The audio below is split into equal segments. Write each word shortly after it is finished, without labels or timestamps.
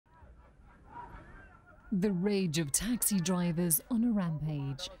The rage of taxi drivers on a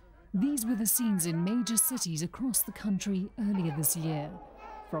rampage. These were the scenes in major cities across the country earlier this year.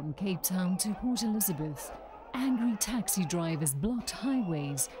 From Cape Town to Port Elizabeth, angry taxi drivers blocked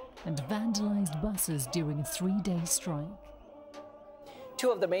highways and vandalized buses during a 3-day strike.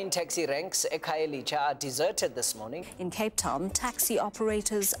 Two of the main taxi ranks, eKhayelitsha, are deserted this morning. In Cape Town, taxi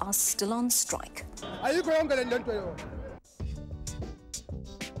operators are still on strike.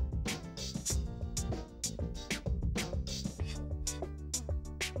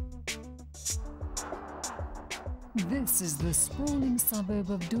 This is the sprawling suburb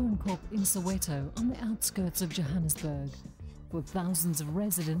of Doornkop in Soweto on the outskirts of Johannesburg. For thousands of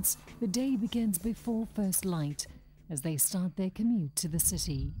residents, the day begins before first light as they start their commute to the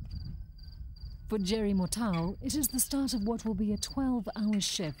city. For Jerry Motau, it is the start of what will be a 12-hour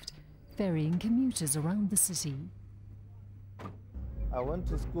shift, ferrying commuters around the city. I went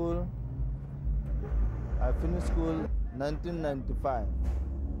to school. I finished school in 1995.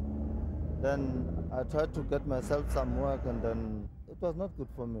 Then I tried to get myself some work, and then it was not good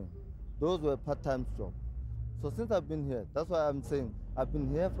for me. Those were part-time jobs. So since I've been here, that's why I'm saying I've been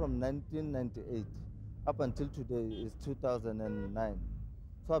here from 1998 up until today is 2009.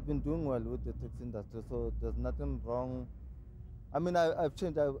 So I've been doing well with the taxi industry, so there's nothing wrong. I mean, I've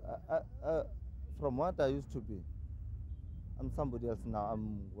changed from what I used to be. I'm somebody else now.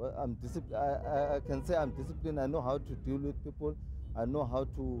 I'm disciplined. I can say I'm disciplined. I know how to deal with people. I know how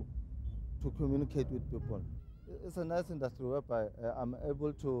to communicate with people. It's a nice industry whereby I'm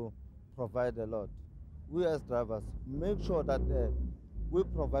able to provide a lot. We as drivers make sure that we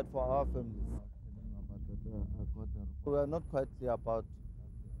provide for our families. We are not quite clear about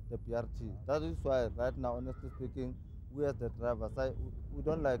the BRT. That is why right now, honestly speaking, we as the drivers, we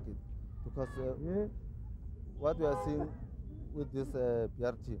don't like it. Because what we are seeing with this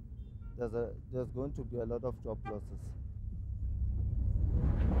BRT, there's going to be a lot of job losses.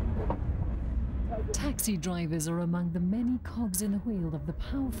 Taxi drivers are among the many cogs in the wheel of the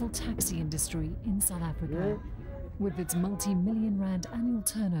powerful taxi industry in South Africa. With its multi-million rand annual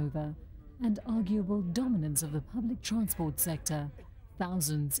turnover and arguable dominance of the public transport sector,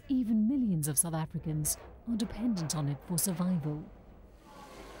 thousands, even millions of South Africans are dependent on it for survival.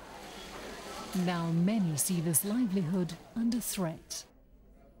 Now many see this livelihood under threat.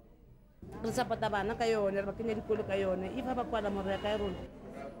 This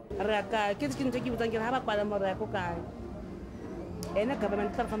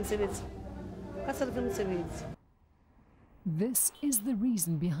is the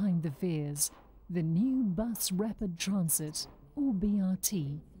reason behind the fears. The new Bus Rapid Transit, or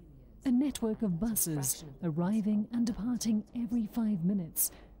BRT, a network of buses arriving and departing every 5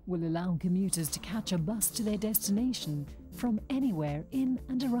 minutes, will allow commuters to catch a bus to their destination from anywhere in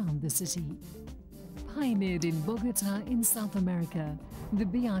and around the city. Pioneered in Bogota in South America, the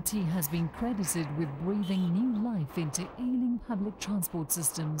BRT has been credited with breathing new life into ailing public transport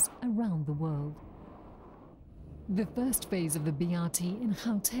systems around the world. The first phase of the BRT in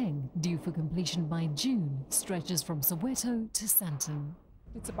Gauteng, due for completion by June, stretches from Soweto to Sandton.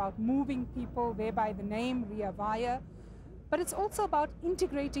 It's about moving people, thereby the name Rea Vaya, but it's also about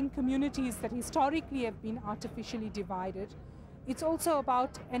integrating communities that historically have been artificially divided. It's also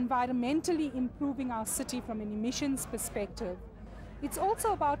about environmentally improving our city from an emissions perspective. It's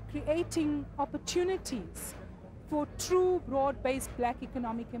also about creating opportunities for true broad-based black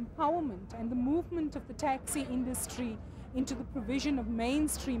economic empowerment and the movement of the taxi industry into the provision of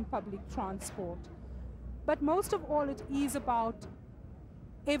mainstream public transport. But most of all, it is about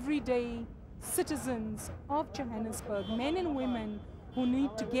everyday citizens of Johannesburg, men and women who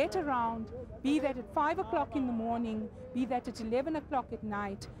need to get around, be that at 5 o'clock in the morning, be that at 11 o'clock at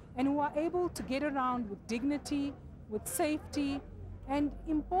night, and who are able to get around with dignity, with safety, and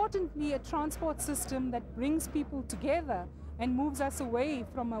importantly, a transport system that brings people together and moves us away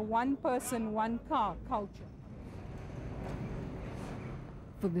from a one-person, one-car culture.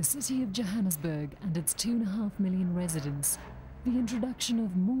 For the city of Johannesburg and its 2.5 million residents, the introduction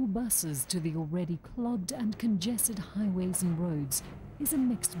of more buses to the already clogged and congested highways and roads is a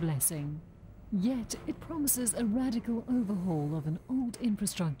mixed blessing. Yet it promises a radical overhaul of an old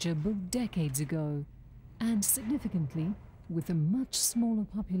infrastructure built decades ago, and significantly, with a much smaller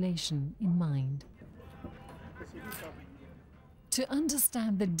population in mind. To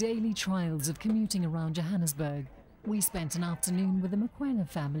understand the daily trials of commuting around Johannesburg, we spent an afternoon with the Mokoena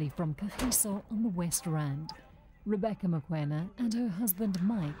family from Kagiso on the West Rand. Rebecca Mokoena and her husband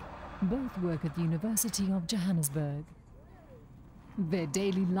Mike both work at the University of Johannesburg. Their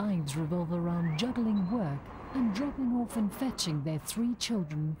daily lives revolve around juggling work and dropping off and fetching their 3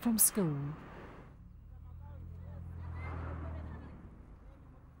 children from school.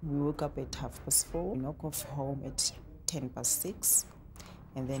 We woke up at 4:30, knock off home at 6:10,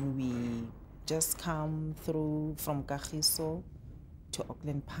 and then we just come through from Kagiso to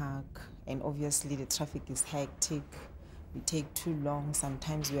Auckland Park, and obviously the traffic is hectic. We take too long.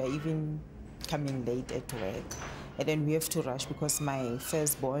 Sometimes we are even coming late at work, and then we have to rush because my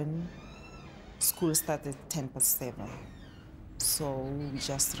firstborn school starts at 7:10, so we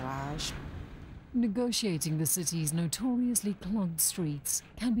just rush. Negotiating the city's notoriously clogged streets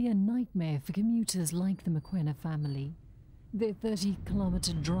can be a nightmare for commuters like the Mokoena family. Their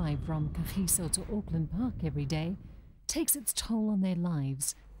 30-kilometre drive from Kagiso to Auckland Park every day takes its toll on their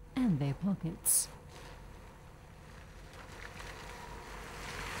lives and their pockets.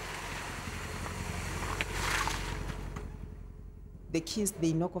 The kids,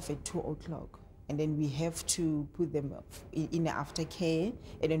 they knock off at 2 o'clock. And then we have to put them in aftercare,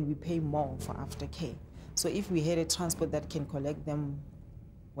 and then we pay more for aftercare. So if we had a transport that can collect them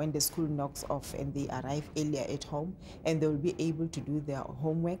when the school knocks off and they arrive earlier at home, and they will be able to do their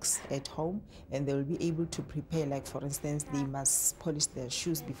homeworks at home, and they will be able to prepare, like for instance, they must polish their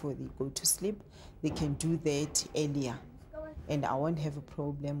shoes before they go to sleep. They can do that earlier. And I won't have a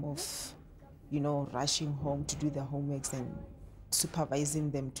problem of, rushing home to do their homeworks and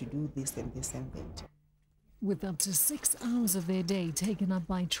supervising them to do this and this and that. With up to 6 hours of their day taken up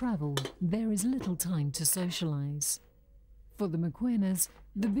by travel, there is little time to socialise. For the Mokoenas,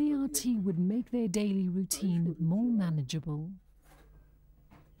 the BRT would make their daily routine more manageable.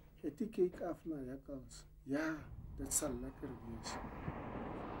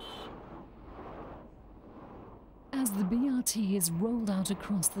 As the BRT is rolled out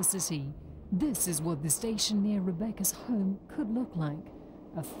across the city, this is what the station near Rebecca's home could look like.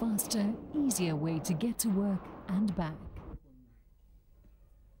 A faster, easier way to get to work and back.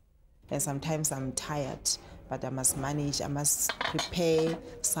 And sometimes I'm tired, but I must manage, I must prepare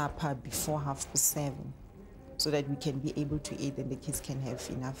supper before 7:30 so that we can be able to eat and the kids can have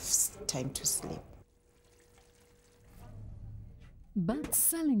enough time to sleep. But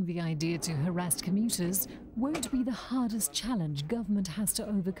selling the idea to harassed commuters won't be the hardest challenge government has to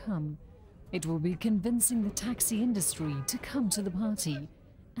overcome. It will be convincing the taxi industry to come to the party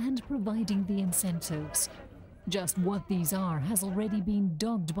and providing the incentives. Just what these are has already been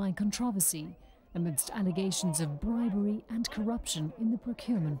dogged by controversy amidst allegations of bribery and corruption in the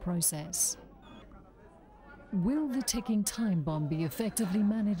procurement process. Will the ticking time bomb be effectively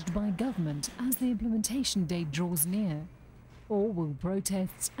managed by government as the implementation date draws near? Or will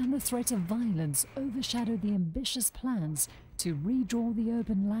protests and the threat of violence overshadow the ambitious plans to redraw the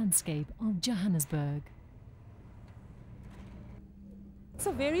urban landscape of Johannesburg? It's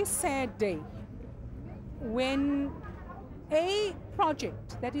a very sad day when a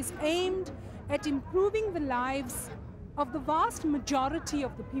project that is aimed at improving the lives of the vast majority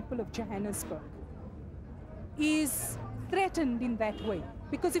of the people of Johannesburg is threatened in that way.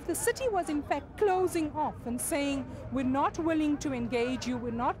 Because if the city was in fact closing off and saying, we're not willing to engage you,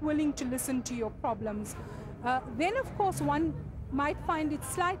 we're not willing to listen to your problems, then of course one might find it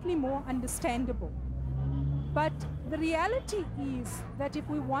slightly more understandable. But the reality is that if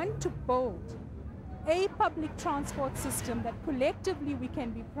we want to build a public transport system that collectively we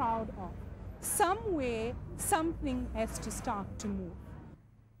can be proud of, somewhere something has to start to move.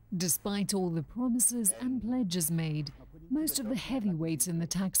 Despite all the promises and pledges made, most of the heavyweights in the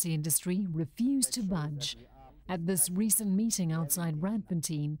taxi industry refuse to budge. At this recent meeting outside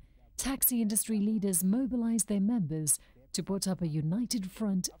Randfontein, taxi industry leaders mobilized their members to put up a united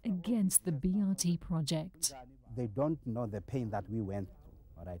front against the BRT project. They don't know the pain that we went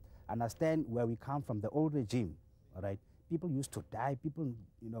through, all right? Understand where we come from, the old regime, all right? People used to die,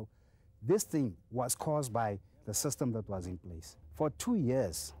 this thing was caused by the system that was in place. For 2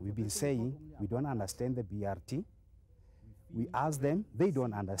 years, we've been saying we don't understand the BRT. We ask them, they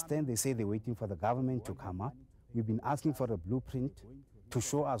don't understand. They say they're waiting for the government to come up. We've been asking for a blueprint to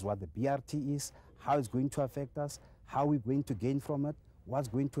show us what the BRT is, how it's going to affect us, how we're going to gain from it, what's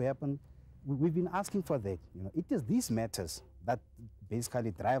going to happen. We've been asking for that. It is these matters that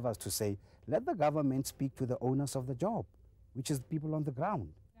basically drive us to say, let the government speak to the owners of the job, which is the people on the ground.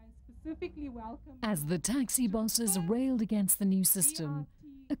 As the taxi bosses railed against the new system,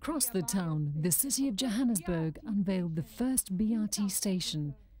 across the town, the city of Johannesburg unveiled the first BRT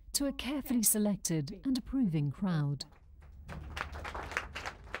station to a carefully selected and approving crowd.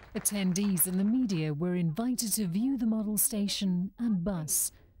 Attendees and the media were invited to view the model station and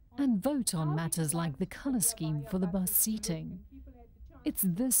bus and vote on matters like the colour scheme for the bus seating. It's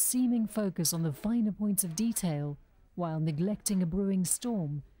this seeming focus on the finer points of detail, while neglecting a brewing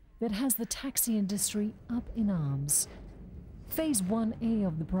storm, that has the taxi industry up in arms. Phase 1A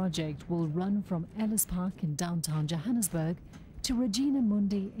of the project will run from Ellis Park in downtown Johannesburg to Regina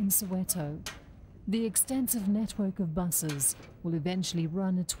Mundi in Soweto. The extensive network of buses will eventually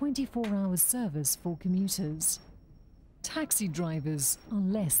run a 24-hour service for commuters. Taxi drivers are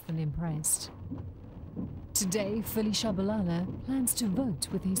less than impressed. Today, Philly Shabalala plans to vote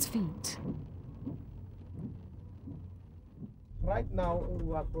with his feet. Right now,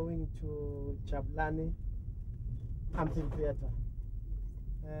 we are going to Jabulani Amphitheatre.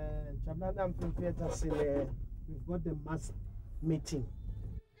 Jabulani Amphitheatre, we've got the mass meeting.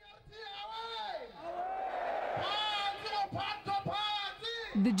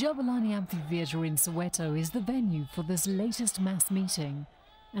 The Jabulani Amphitheatre in Soweto is the venue for this latest mass meeting,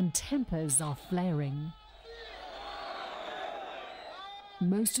 and tempers are flaring.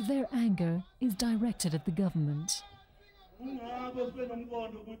 Most of their anger is directed at the government.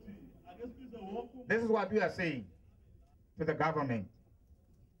 This is what we are saying to the government.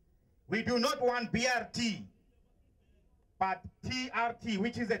 We do not want BRT, but TRT,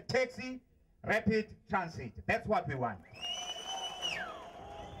 which is a taxi rapid transit. That's what we want.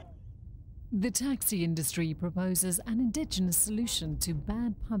 The taxi industry proposes an indigenous solution to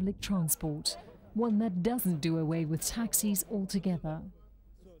bad public transport, one that doesn't do away with taxis altogether.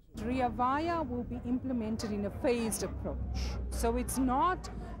 Rea Vaya will be implemented in a phased approach. So it's not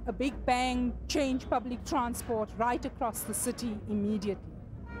a big bang change public transport right across the city immediately.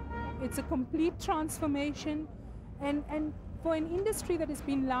 It's a complete transformation, and for an industry that has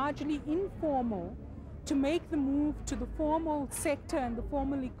been largely informal, to make the move to the formal sector and the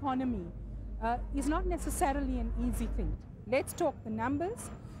formal economy is not necessarily an easy thing. Let's talk the numbers.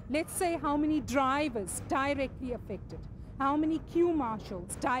 Let's say how many drivers directly affected, how many queue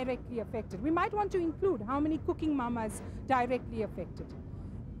marshals directly affected. We might want to include how many cooking mamas directly affected.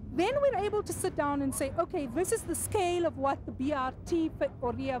 Then we're able to sit down and say, okay, this is the scale of what the BRT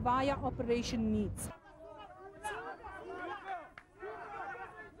or Rea Vaya operation needs.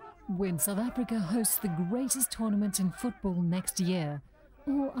 When South Africa hosts the greatest tournament in football next year,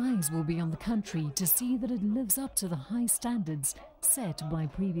 all eyes will be on the country to see that it lives up to the high standards set by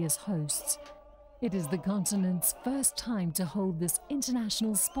previous hosts. It is the continent's first time to hold this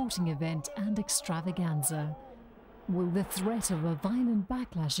international sporting event and extravaganza. Will the threat of a violent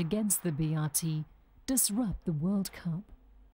backlash against the BRT disrupt the World Cup?